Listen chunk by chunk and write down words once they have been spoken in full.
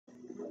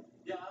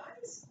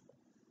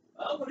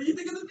Well, what do you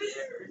think of the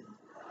beard?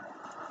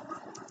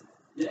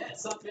 Yeah,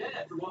 it's not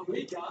bad for 1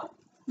 week, huh?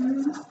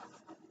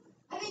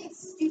 I think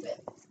it's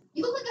stupid.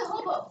 You look like a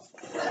hobo.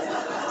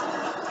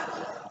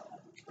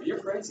 Well, you're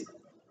crazy.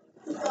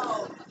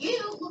 No,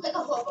 you look like a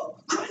hobo.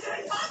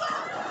 Crazy hobo!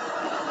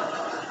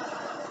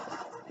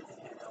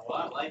 Yeah, well,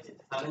 I like it.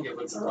 I think it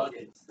looks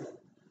rugged.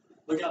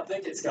 Look how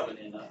thick it's coming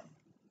in, huh?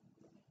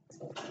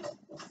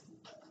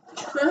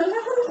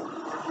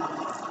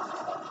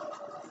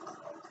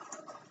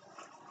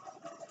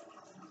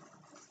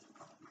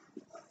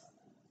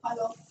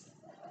 Hello.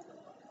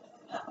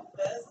 Now,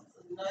 Bess,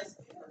 it's a nice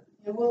beer.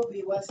 It will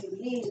be once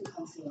Eileen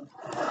comes in.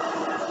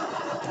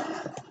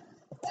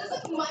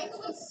 Doesn't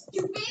Michael look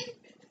stupid?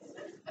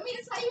 I mean,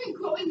 it's not even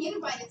growing in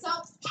right. It's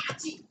all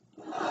patchy.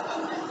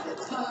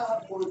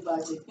 Poor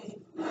budget.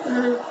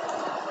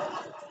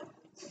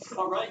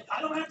 All right,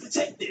 I don't have to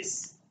take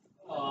this.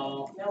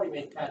 Oh, now we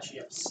made Patchy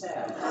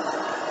upset.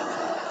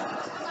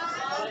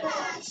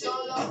 So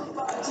long,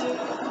 budget.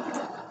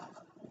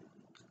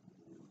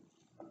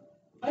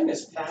 I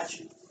miss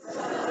Patchy.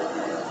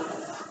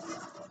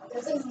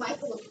 Doesn't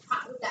Michael look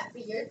hot with that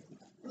beard?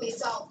 I mean,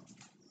 it's all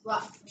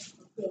rough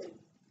and thin.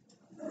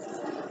 I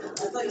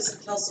thought you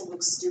said Kelso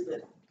looks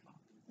stupid.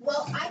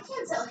 Well, I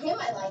can't tell him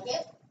I like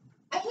it.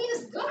 I hate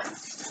his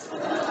guts.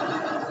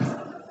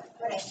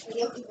 But I hate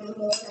him even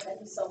more now that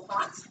he's so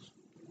hot.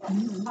 That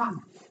hot,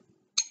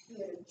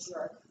 bearded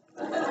jerk.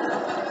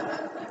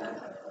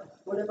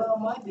 What about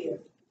my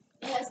beard?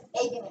 It has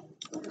egg in it.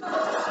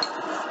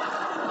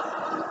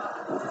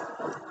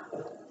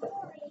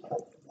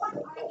 What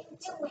are you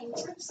doing?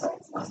 Church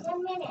starts in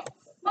 10 minutes.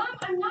 Mom,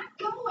 I'm not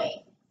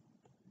going.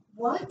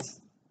 What?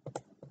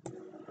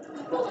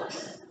 Well,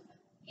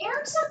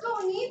 Eric's not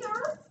going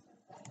either.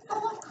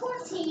 Oh, of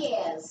course he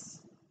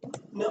is.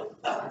 No,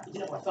 I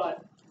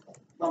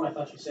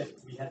thought you said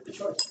we had the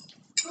choice.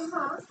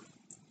 Uh-huh.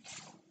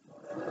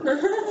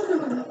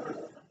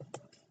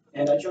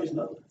 And I chose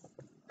no.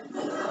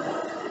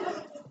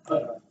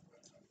 But,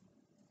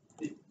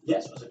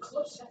 yes was a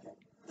close second.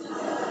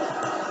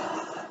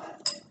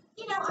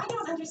 You know, I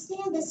don't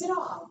understand this at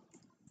all.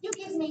 You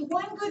give me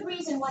one good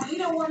reason why you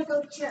don't want to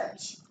go to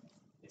church.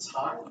 It's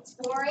hot. It's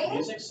boring.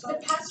 Music The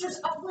sucks. pastor's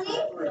ugly.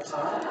 It's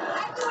hot. I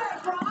have to wear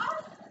a bra.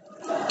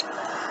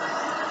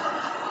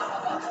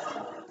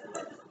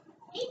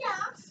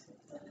 Enough.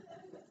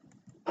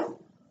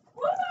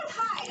 What about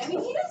Hyde? I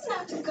mean, he doesn't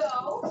have to go.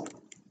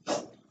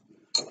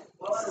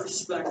 Well, I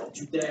respect the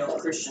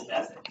Judeo-Christian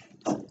ethic,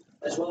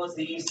 as well as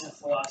the Eastern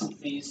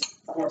philosophies,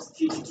 of course, the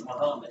teachings of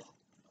Muhammad.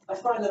 I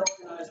find that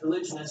organized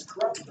religion has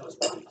corrupted those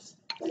beliefs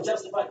to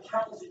justify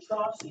countless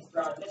atrocities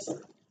throughout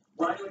history.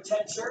 Were I to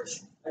attend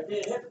church, I'd be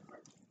a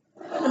hypocrite.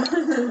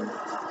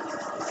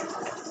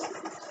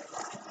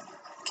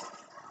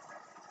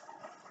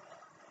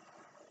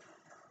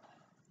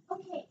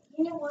 Okay,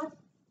 you know what?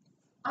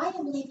 I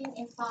am leaving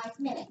in 5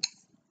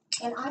 minutes,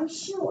 and I'm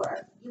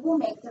sure you will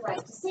make the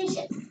right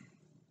decision.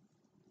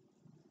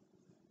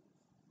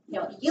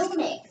 No, you'll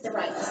make the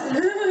right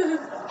decision,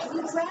 and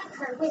you drag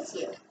her with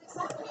you.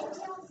 Something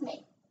tells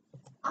me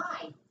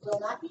I will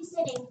not be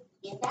sitting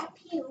in that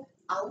pew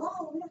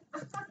alone.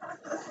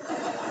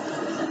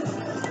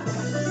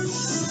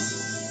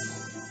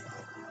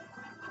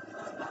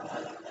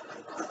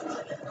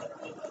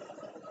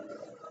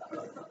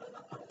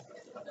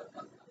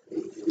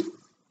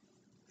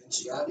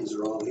 Ciottis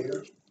are all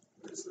here.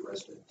 Where's the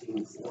rest of the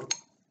team for?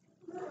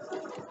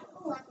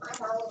 Oh,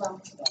 I'm all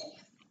alone today.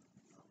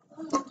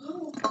 Oh,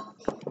 no.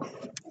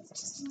 It's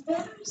just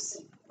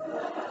embarrassing.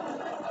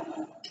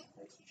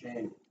 That's a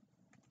shame.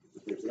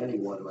 If there's any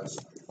one of us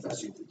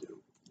confessing to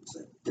do, it's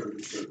that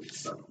dirty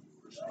son of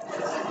yours.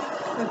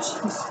 Oh,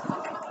 jeez.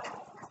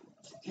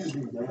 Excuse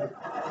me, man.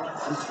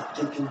 This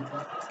taking.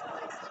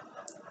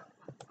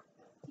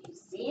 Do you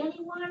see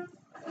anyone?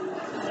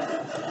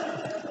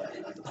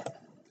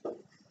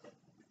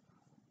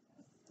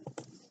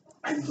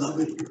 I love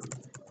it here.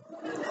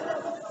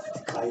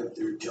 The guy up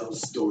there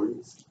tells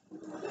stories.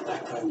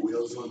 That guy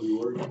wails on the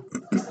organ.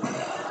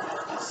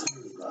 Sing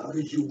as loud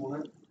as you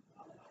want.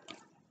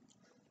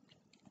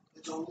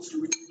 It's almost a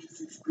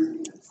religious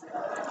experience. I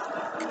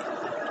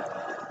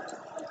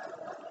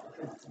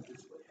think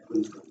this way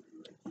heaven's going to be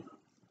right here.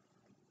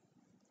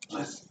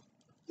 Plus,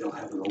 they'll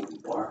have an open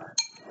bar.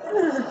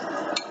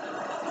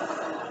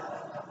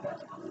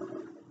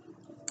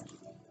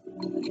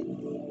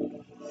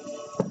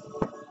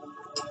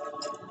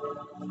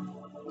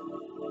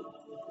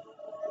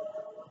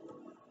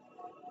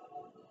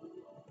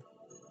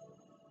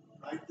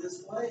 Right this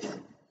way.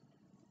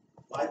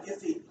 Wipe your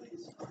feet,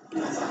 please.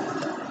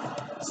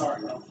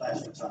 Sorry, no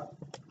flashing time.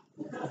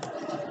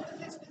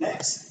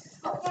 Next.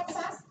 Oh, that's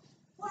us.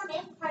 Form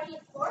in, party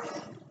of four.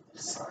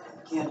 Sorry,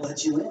 I can't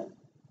let you in.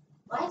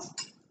 What?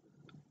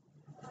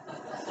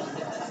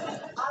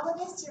 All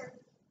of us are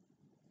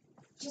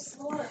just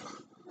Laura.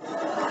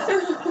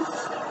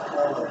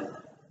 Oh.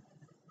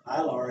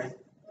 Hi, Laurie.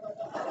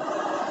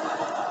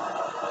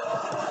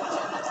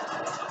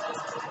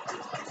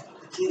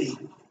 Kitty,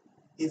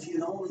 if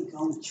you'd only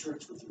gone to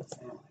church with your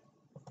family,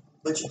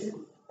 But you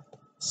didn't.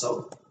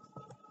 So,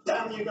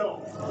 down you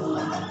go. I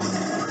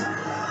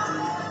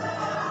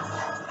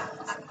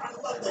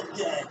love that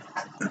gag.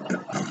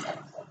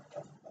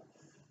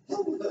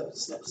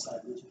 Step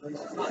aside, would you please?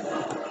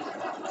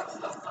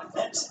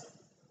 Next.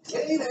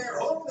 Hey there,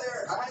 home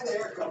there, hi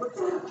there, coming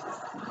through.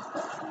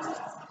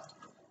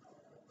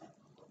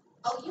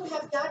 Oh, you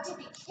have got to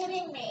be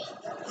kidding me.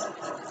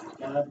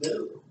 Can I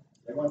do?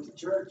 They went to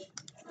church.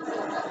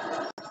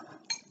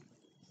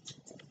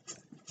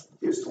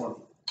 Here's 20.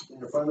 Can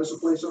you find us a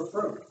place up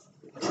front?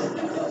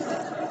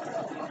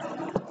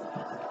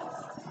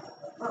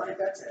 All right,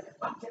 that's it.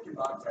 I'm kicking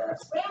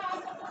Bobcats.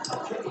 Brad,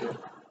 Okay,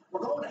 we're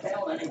going to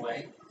hell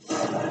anyway.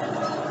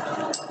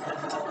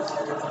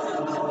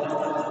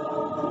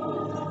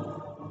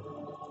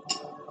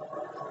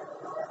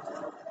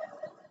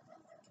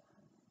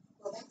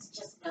 well, that's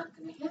just not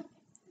going to happen.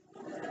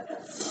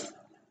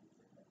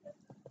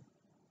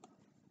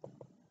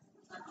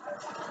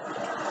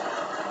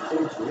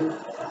 Thank you.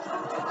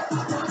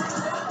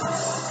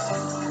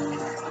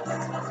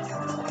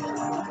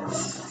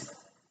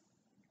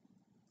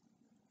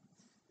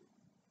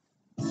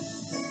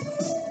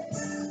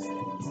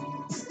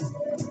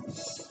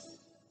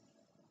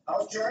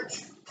 How's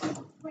church?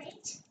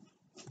 Great.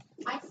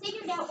 I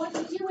figured out what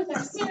to do with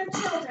our sinner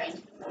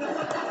children.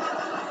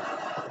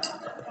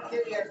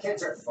 Kitty, our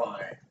kids are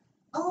fine.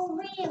 Oh,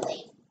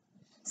 really?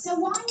 So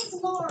why is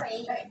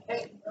Lori...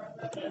 Hey,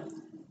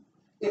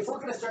 if we're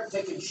gonna start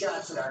taking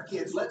shots at our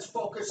kids, let's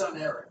focus on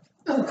Eric.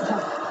 Well,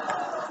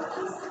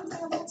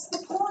 that's the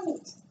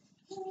point.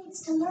 He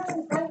needs to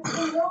learn right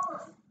from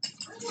wrong.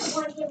 I don't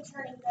want him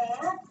turning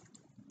bad.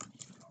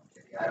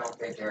 Kitty, I don't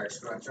think Eric's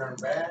gonna turn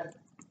bad.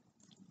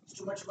 He's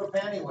too much of a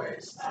panty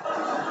waste. I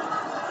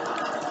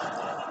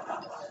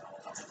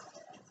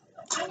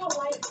know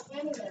why you're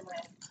defending him,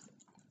 Rick.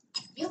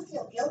 You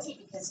feel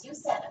guilty because you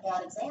set a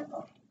bad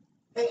example.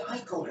 Hey, I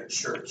go to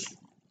church,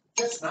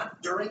 just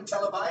not during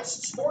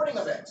televised sporting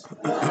events.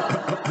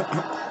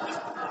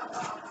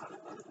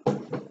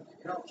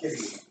 You know,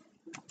 Kitty,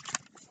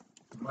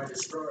 my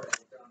destroyer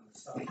down the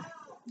side.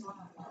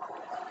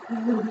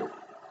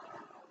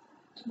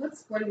 What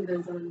sporting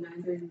events on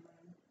 9:30?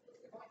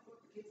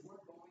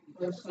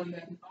 Or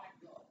Sunday?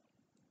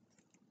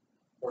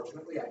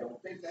 Fortunately, I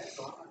don't think that's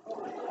on.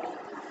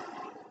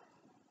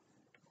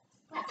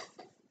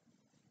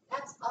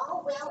 That's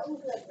all well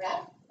and good,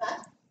 Red,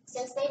 but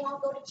since they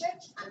won't go to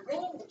church, I'm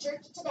bringing the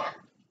church to them.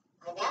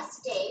 I've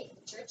asked Dave,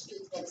 the church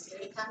youth minister,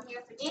 to come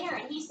here for dinner,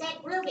 and he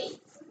said groovy.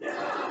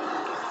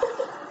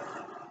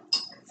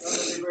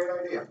 That's a great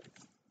idea.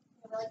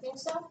 You really think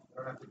so? I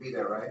don't have to be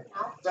there, right?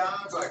 No?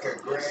 Sounds like a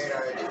great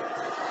idea.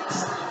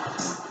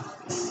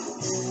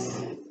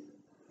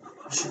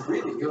 You should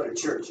really go to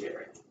church,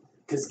 Eric.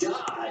 Because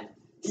God,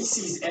 He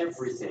sees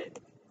everything.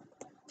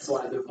 So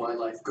I live my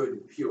life good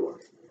and pure.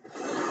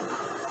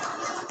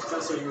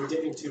 So you were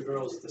dating two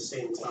girls at the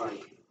same time.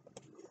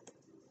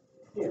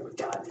 Yeah, but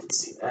God didn't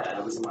see that. I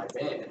was in my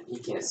van. He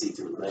can't see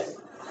through the lead.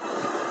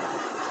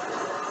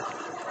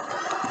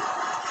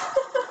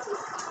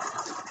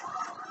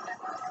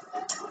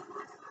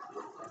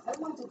 I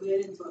want to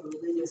get into a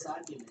religious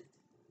argument.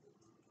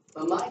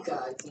 But my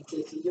God can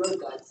kick your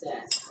God's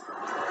ass.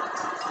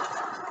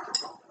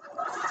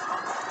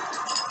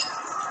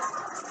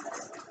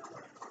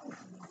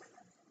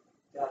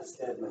 God's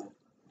dead, man.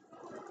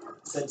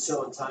 Said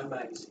so in Time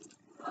magazine.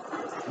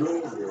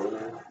 No,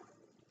 man.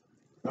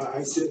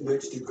 I sat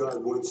next to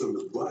God once on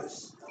the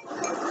bus.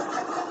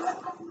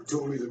 He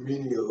told me the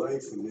meaning of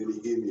life, and then he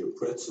gave me a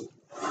pretzel.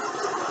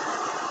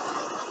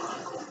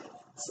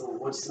 So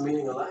what's the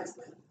meaning of life,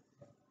 man?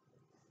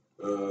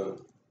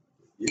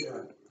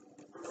 Yeah.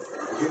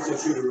 I guess I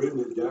should have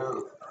written it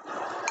down.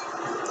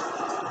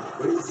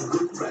 But it was a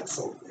good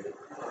pretzel, man.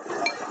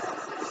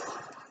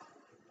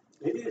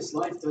 Maybe this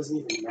life doesn't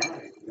even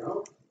matter, you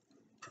know?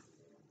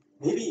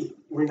 Maybe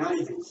we're not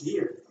even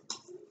here.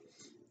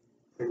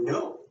 Or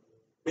no,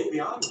 maybe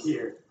I'm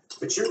here,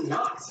 but you're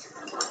not.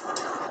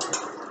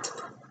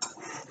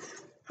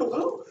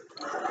 Hello?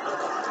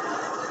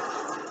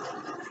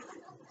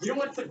 You know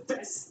what the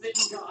best thing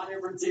God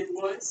ever did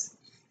was?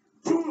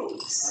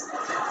 Boobs!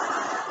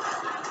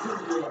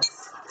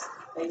 Yes.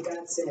 And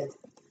God said,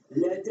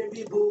 let there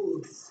be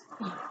boobs.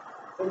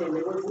 And then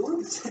there were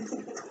boobs.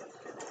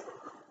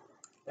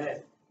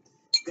 Hey,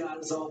 God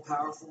is all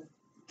powerful.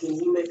 Can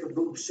He make a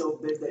boob so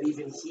big that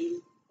even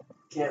He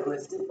can't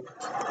lift it?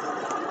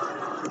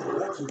 Well,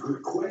 that's a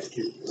good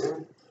question,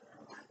 man.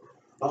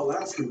 I'll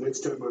ask him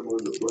next time I'm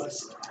on the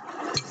bus.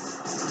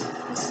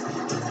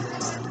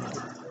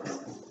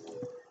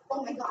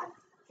 Oh my God,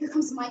 here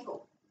comes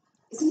Michael.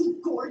 Isn't he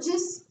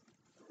gorgeous?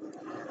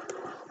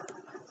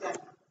 Yeah.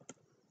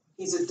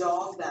 He's a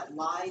dog that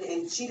lied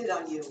and cheated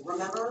on you,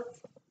 remember?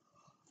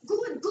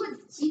 Good, good.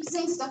 Keep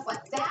saying stuff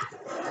like that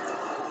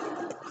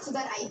so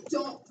that I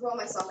don't throw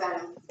myself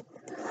at him.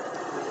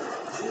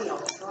 Gee,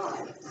 I'll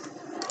try.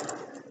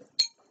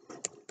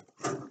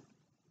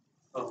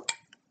 Oh,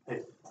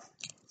 hey,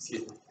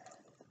 excuse me.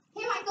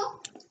 Hey,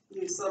 Michael.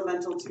 You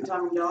sentimental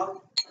two-timing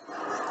dog?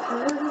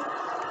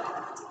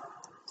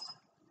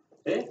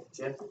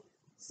 Jackie?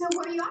 So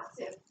where are you off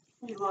to?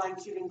 You lying,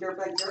 cheating,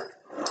 dirtbag jerk.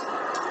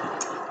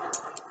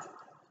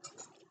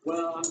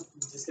 Well, I'm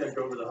just gonna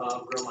go over the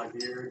hub, grow my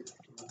beard.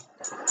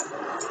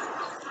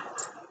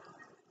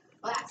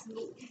 Well, that's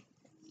neat.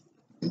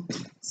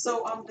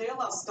 So, they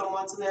allow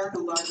stomachs in there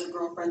who lie to their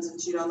girlfriends and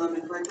cheat on them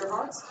and break their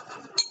hearts?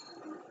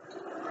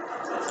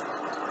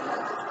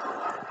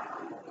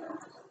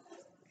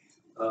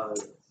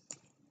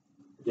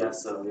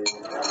 Guess so, yeah.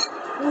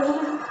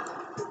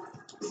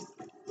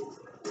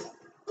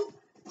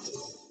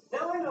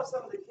 Now I know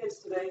some of the kids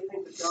today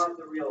think that God's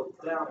a real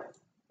downer,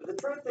 but the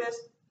truth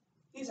is,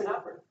 he's an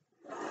upper.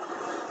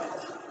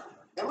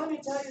 And let me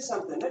tell you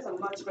something, there's a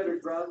much better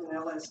drug than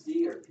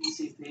LSD or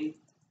PCP.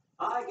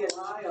 I get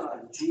high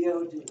on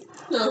GOD.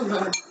 Oh,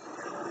 God.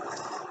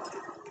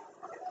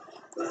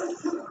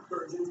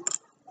 Virgin.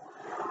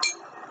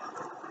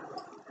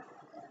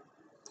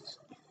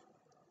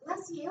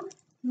 Bless you.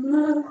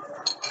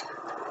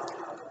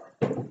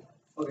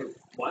 Okay,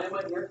 why am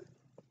I here?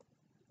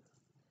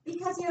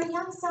 Because you're a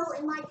young soul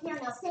in my care.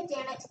 Now sit,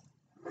 damn it.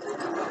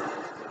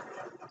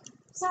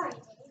 Sorry,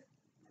 Dave.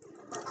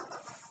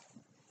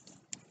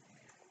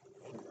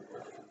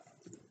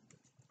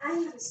 I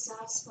have a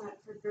soft spot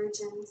for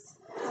virgins.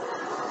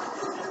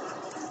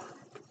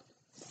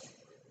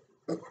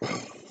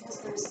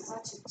 Because they're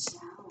such a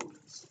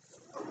challenge.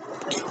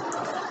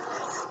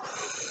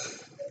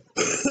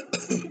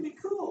 It can be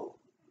cool.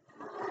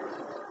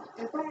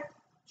 In fact,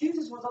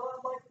 Jesus was a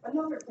lot like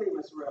another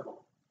famous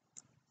rebel,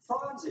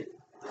 Fonzie.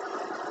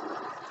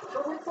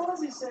 But when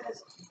Fonzie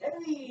says,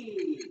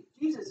 "Hey,"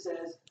 Jesus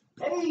says,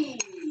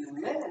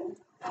 "Amen."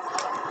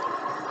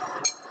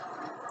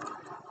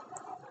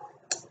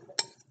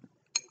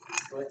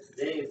 But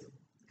Dave,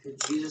 could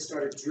Jesus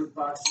start a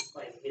jukebox just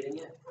by hitting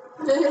it?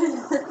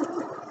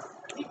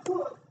 He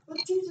could, but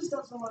Jesus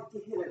doesn't like to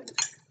hit it.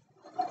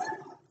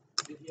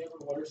 Did he ever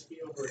water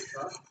ski over a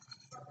truck?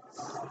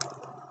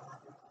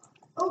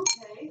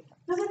 Okay,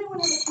 does anyone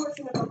have a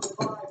question about the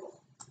Bible?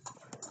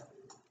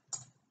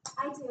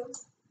 I do.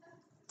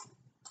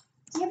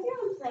 Do you have your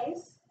own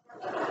place?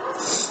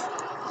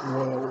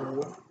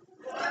 Whoa.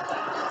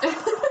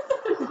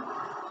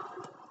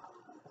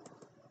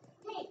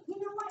 Hey, you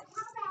know what?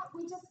 How about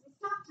we just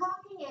stop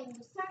talking and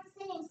you start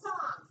singing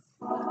songs?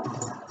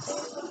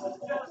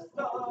 Just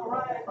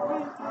alright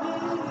with me.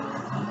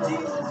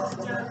 Jesus is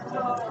just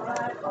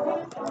alright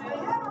with me.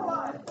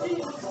 Everyone,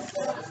 Jesus is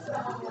just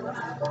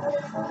alright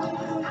with me.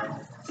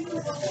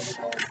 Jesus is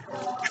just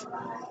alright.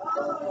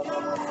 Oh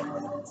yeah.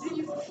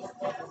 Jesus is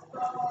just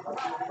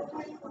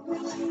alright with me.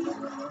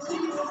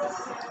 Jesus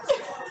is just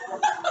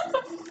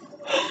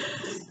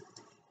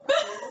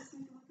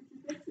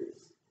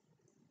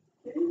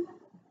Kitty,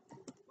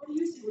 what do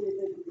you see when you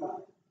think of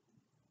God?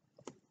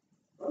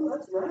 Oh,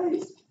 that's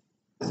nice.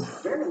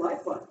 Very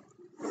lifelike.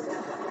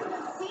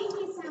 See,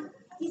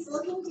 he's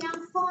looking down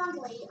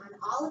fondly on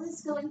all of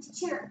us going to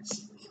church.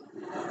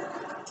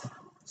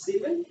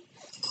 Stephen?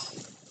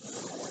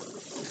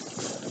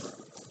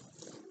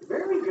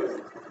 Very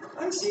good.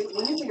 I see.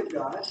 When you think of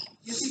God,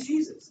 you see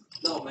Jesus.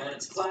 No, man,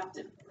 it's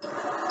Clapton.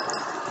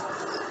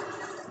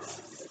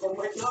 Oh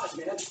my God,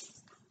 man.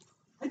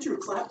 I drew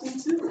Clapton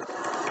too.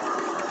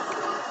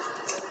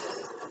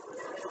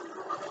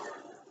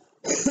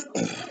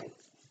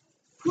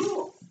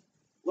 Cool.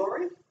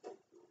 Lori?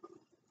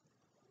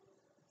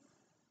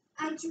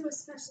 I drew a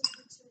special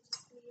picture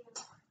just for you.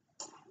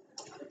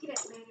 Look at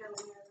it later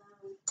when you're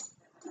alone.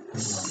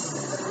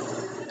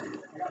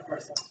 I got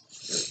person.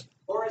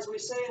 Or as we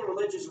say in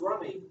religious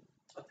rummy,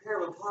 a pair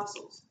of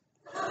apostles.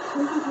 Ooh,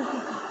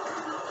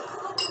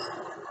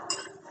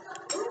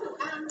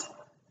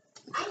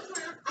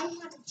 I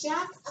have a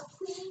jack, a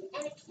queen,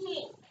 and a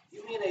king. You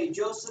mean a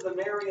Joseph, a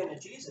Mary, and a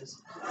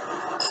Jesus?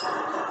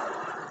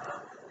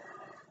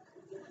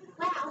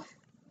 Wow,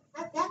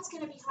 that's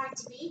gonna be hard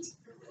to beat.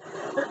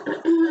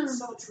 That's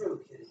so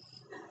true, Kitty.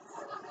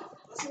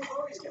 Let's see what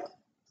Lori's got.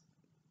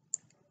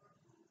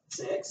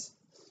 6.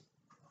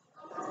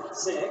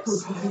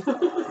 6.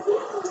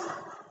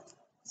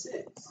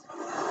 6.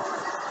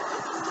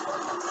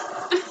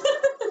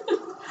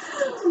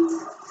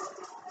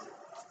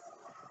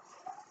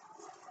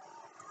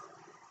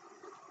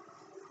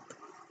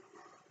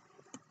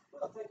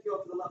 Well, thank you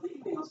all for the lovely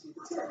evening. I'll see you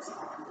at the church.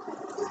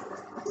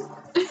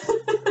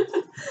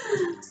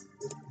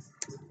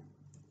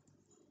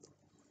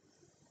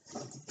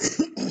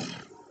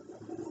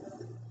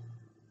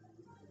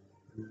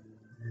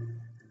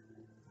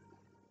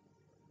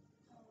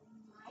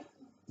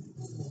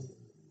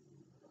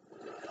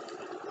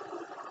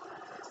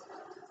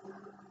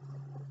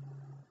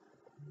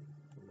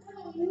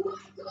 Oh,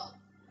 Michael.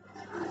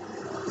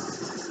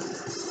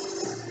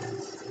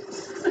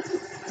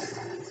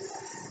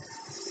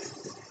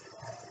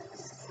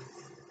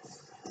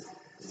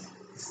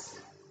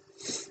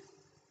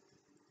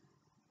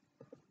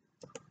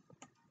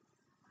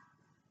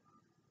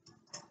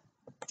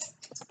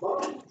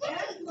 Lori?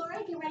 Hey, Laura,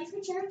 you ready for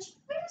church?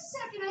 Wait a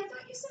second, I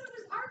thought you said it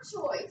was our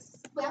choice.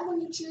 Well,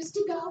 when you choose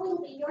to go,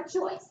 it'll be your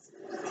choice.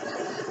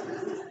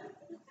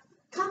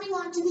 Come coming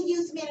on to the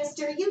youth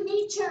minister. You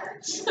need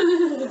church.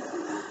 Mom,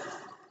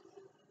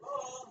 why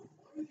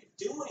are you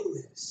doing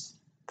this?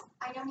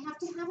 I don't have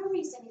to have a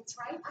reason. It's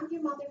right. I'm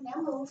your mother.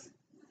 Now move.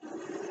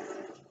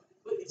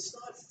 But it's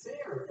not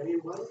fair. I mean,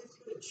 why do we have to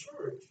go to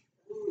church?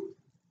 I mean,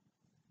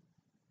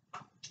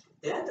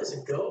 Dad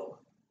doesn't go.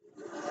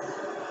 Come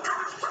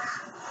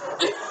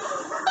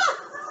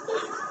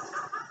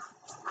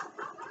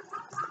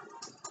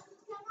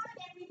on,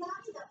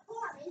 everybody. The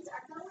Foremans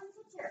are going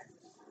to church.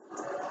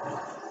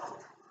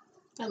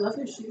 I love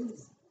her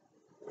shoes.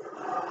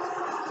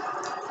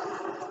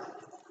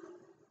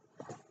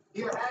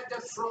 You had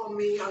to throw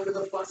me under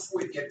the bus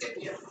with you,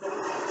 didn't you?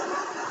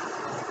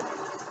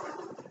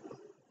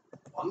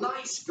 Well,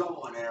 nice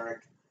going,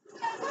 Eric.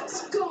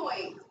 What's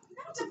going?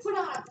 Not to put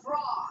on a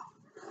bra.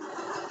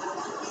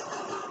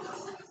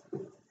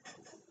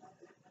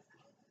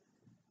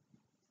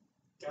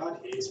 God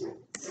hates me.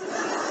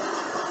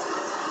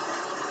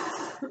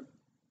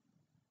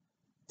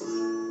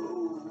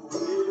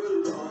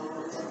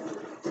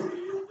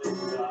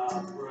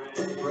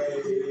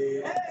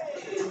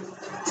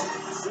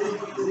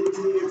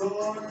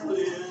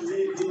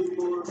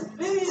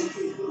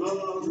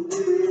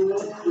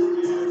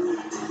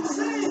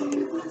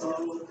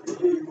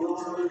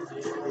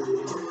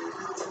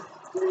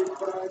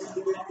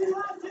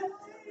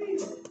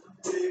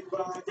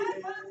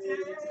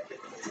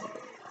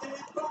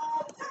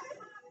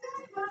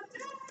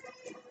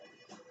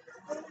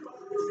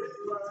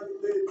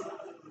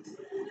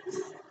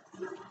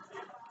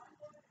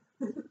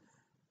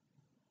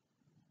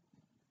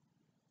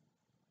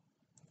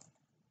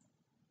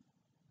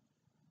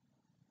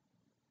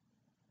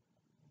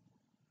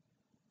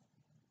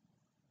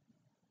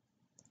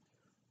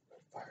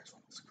 Fires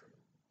on the screen.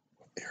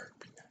 Will Eric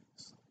be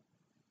next?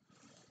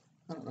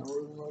 I don't know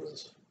where the remote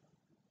is.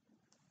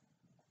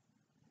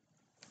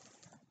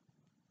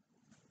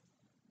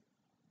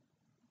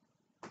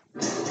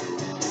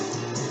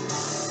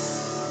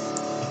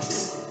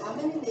 How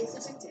many legs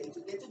does it take to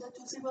get to the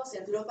Tootsie Roll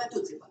center of a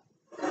Tootsie Pop?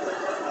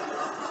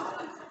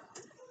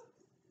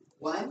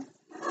 1,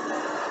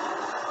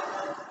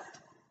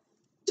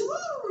 2.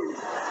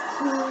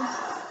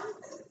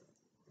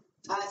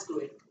 Screw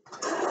it.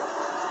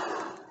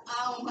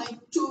 Ow, my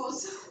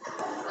tooth.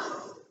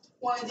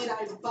 Why did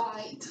I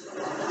bite?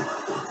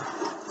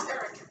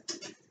 Eric,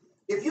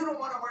 if you don't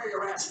want to wear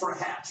your ass for a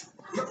hat,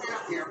 you'll get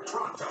up here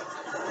pronto.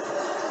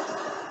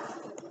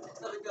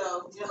 Let it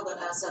go. You know how that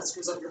ass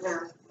screws up your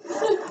hair.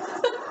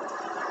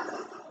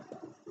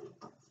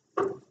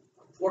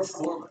 Poor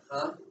Foreman,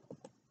 huh?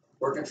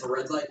 Working for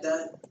Red like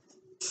that?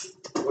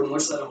 Wouldn't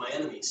wish that on my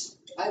enemies.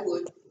 I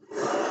would.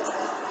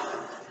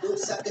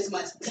 Those suckers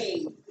must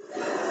pay.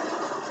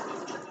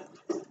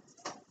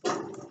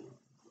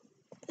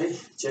 Hey,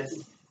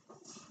 Jackie.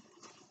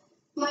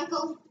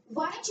 Michael,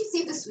 why don't you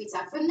save the sweets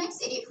out for the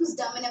next idiot who's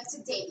dumb enough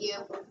to date you?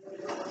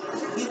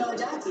 You know,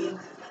 Jackie,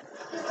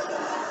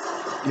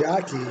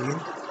 Yaki.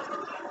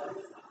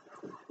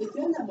 if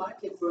you're in the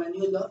market for a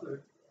new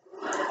lover,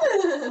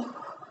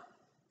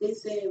 they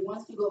say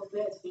once you go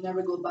first, you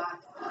never go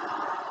back.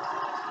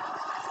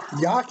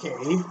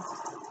 Yaki.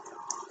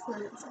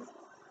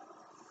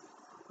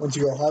 Once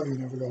you go hub, you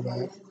never go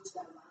back.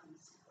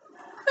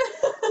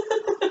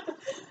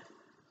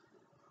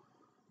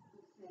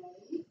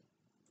 Okay.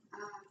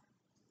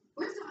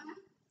 Where's Donna?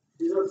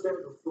 She's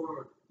upstairs with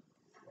Foreman.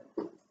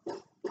 And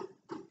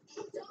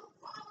don't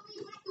follow me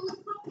like it was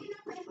broken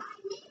up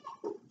behind me.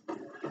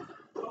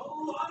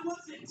 Oh, I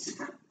wasn't.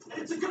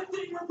 And it's a good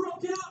thing we're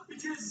broken up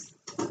because.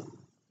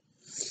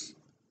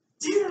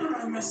 Damn,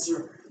 I miss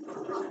her.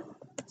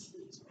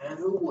 Jeez, man,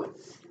 who would?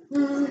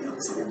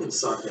 It's been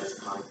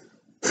sarcasm, Mike.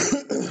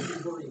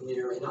 I'm hurting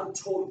here, and I'm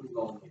totally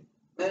lonely.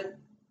 Man,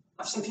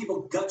 I've seen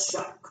people gut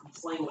shot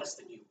complain less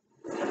than you.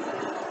 So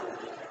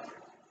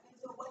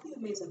what do you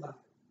miss about her?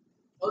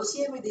 All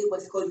she ever did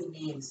was call you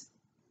names.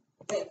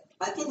 Hey,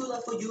 I can do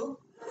that for you.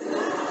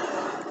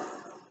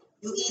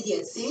 You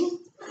idiot, see?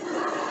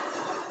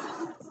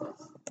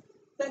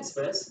 Thanks,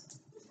 Fez.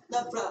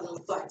 No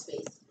problem, fart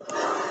face.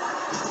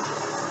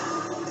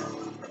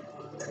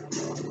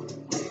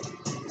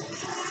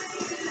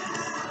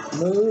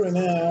 Moving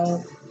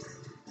out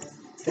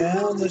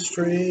down the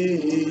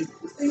street.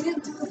 Are you gonna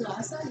do the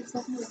glass side? You're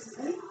supposed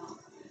to do it.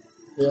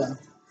 Yeah,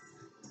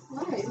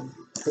 Why?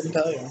 couldn't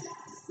tell you.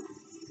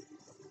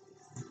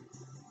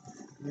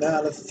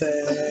 Not a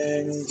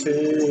thing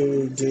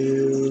to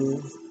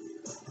do.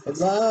 I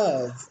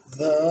love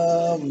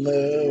the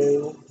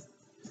moo.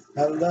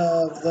 I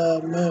love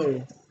the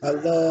moo. I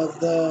love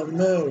the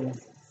moo.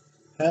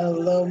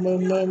 Hello, moo,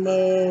 moo,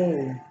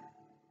 moo.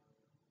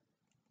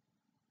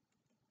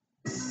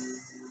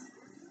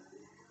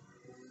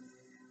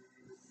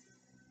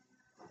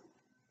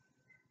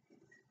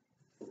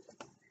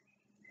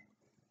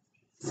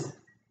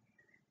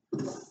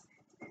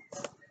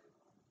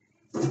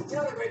 You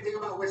know the great thing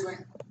about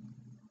whistling?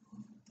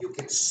 You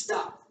can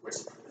stop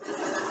whistling.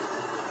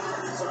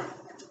 Sorry.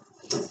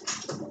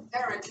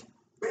 Eric,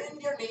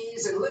 bend your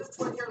knees and lift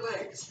with your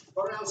legs.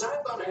 or else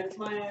I'm gonna Kick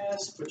my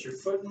ass, put your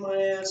foot in my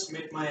ass,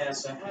 make my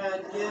ass a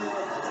hat,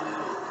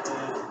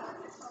 yeah.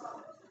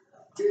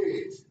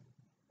 Jeez,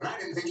 I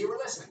didn't think you were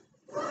listening.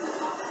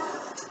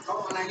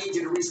 Oh, and I need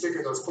you to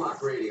re-sticker those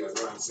clock radios.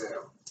 They're on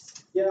sale.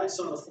 Yeah, I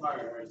saw the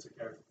flyer, I already took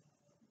care of it.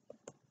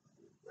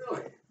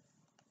 Really?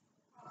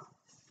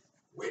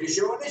 Way to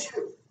show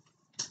initiative.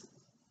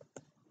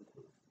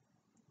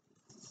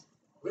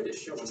 Way to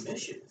show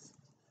initiative.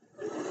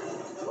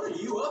 What are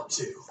you up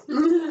to?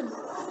 Nothing.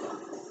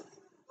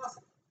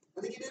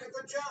 I think you did a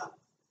good job.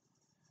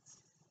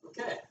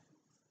 Okay.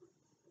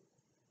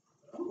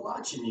 I'm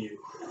watching you.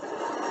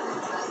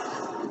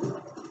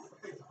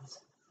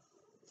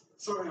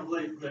 Sorry I'm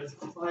late, Red.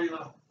 My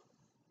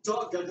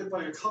dog got hit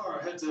by a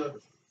car. I had to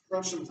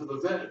rush him to the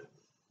vet.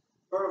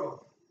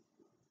 Earl,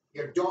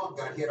 your dog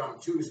got hit on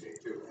Tuesday,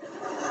 too.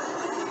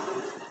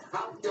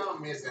 How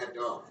dumb is that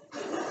dog?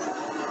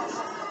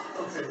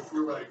 Okay,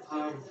 you're right.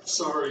 I'm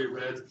sorry,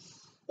 Red.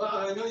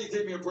 I know you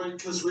gave me a break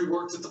because we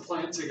worked at the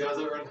plant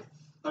together, and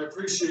I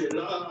appreciate it.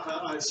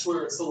 I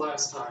swear it's the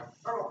last time.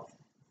 Earl,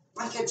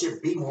 why can't you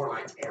be more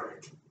like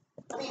Eric?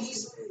 I mean,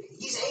 he's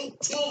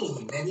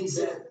 18, and he's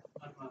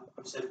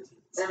I'm 17.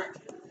 Eric,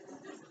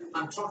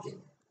 I'm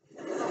talking.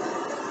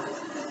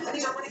 And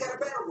he's already got a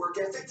better work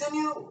ethic than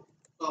you.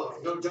 Oh,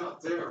 no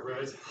doubt there,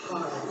 Red.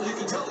 You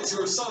can tell he's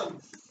your son.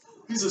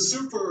 He's a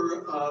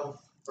super,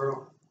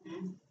 Earl,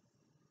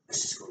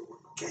 let's just go to work,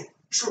 okay?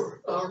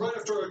 Sure. Right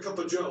after a cup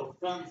of Joe.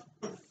 I'm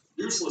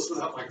useless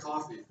without my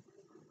coffee.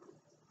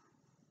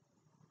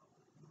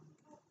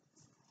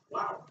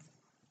 Wow.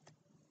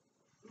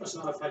 You must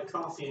not have had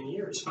coffee in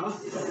years, huh?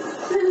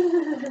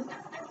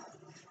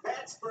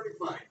 That's pretty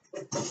funny.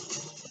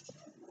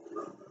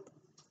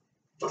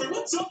 Okay,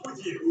 what's up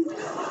with you?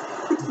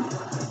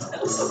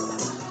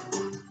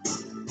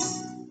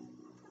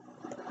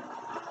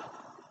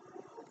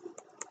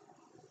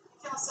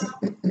 Kelso,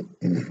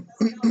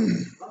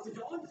 How's it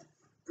going?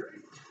 Great.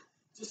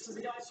 Just because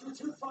the guy shoots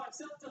you by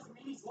himself doesn't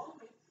mean he's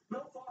lonely.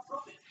 No, far from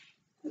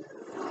it.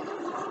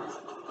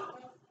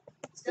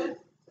 It's good.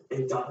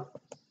 Hey, Don.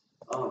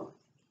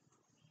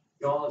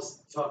 You always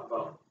talk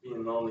about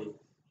being lonely.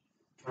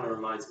 Kind of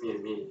reminds me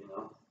of me, you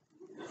know?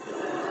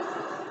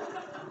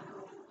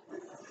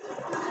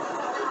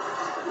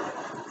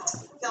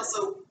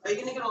 Kelso, are you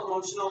gonna get all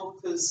emotional?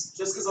 Because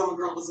just because I'm a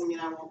girl doesn't mean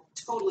I won't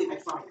totally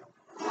make fun of you.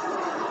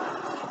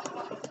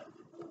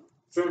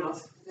 Fair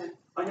enough. Okay.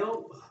 I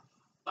know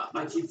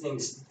I keep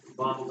things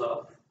bottled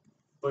up,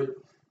 but,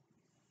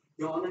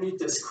 you know, underneath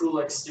this cool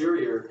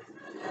exterior,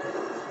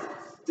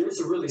 there's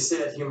a really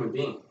sad human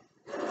being.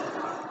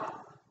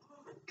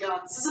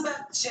 God, this is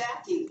about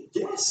Jackie.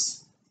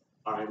 Yes.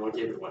 All right, well,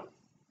 give it one.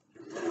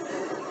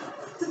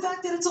 The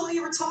fact that it's all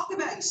you ever talk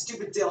about, you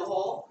stupid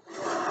dillhole.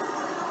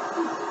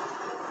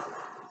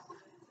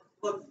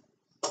 Look,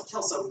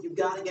 Kelso, you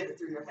gotta get it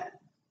through your head.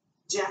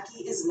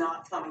 Jackie is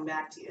not coming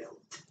back to you.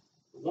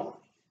 Why?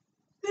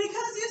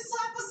 Because you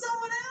slept with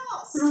someone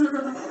else!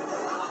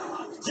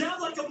 Yeah,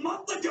 like a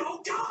month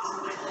ago.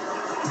 God!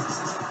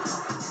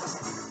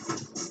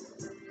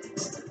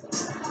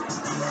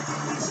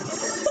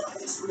 I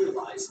just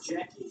realized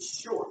Jackie's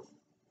short.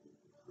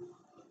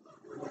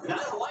 And I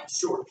don't like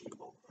short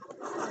people.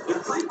 They're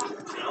creepy,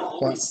 you know,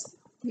 always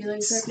You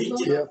like short people?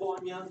 sneaking Yep. up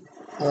on you.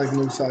 I like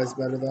new size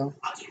better though.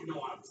 I didn't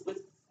know I was with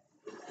you.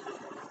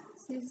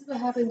 See, this is what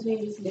happens when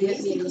you just Ella get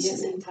tiene me.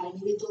 ese tiny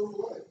little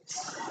boy.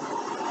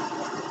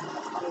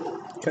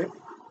 Okay.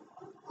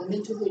 I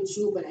meant to hurt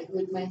you, but I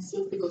hurt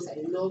myself because I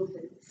love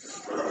her.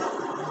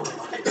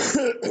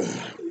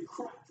 You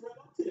cracked right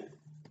up today.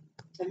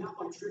 And not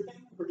by tripping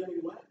or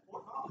getting wet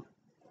or harmed.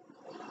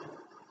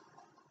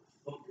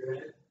 Bump your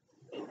head.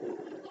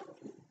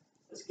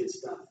 That's good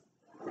stuff.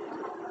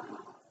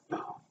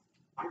 No,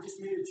 I just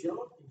made a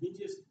joke and he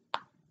just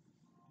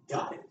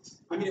got it.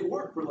 I mean, it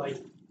worked. We're like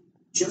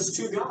just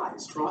two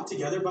guys brought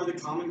together by the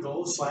common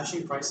goal of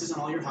slashing prices on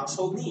all your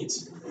household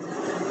needs.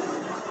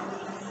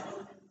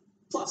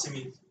 Plus, I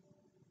mean,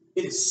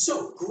 it is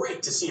so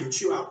great to see him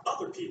chew out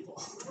other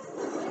people.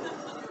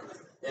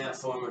 Yeah,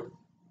 Farmer.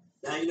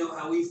 Now you know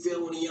how we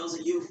feel when he yells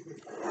at you.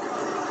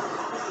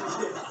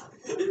 Yeah,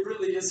 it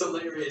really is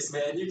hilarious,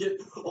 man. You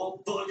get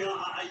all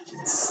bug-eyed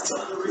and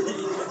stuttery.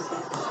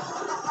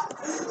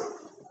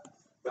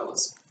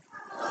 Fellas,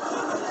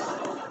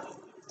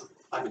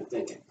 I've been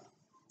thinking.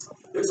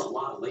 There's a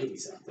lot of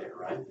ladies out there,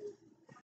 right?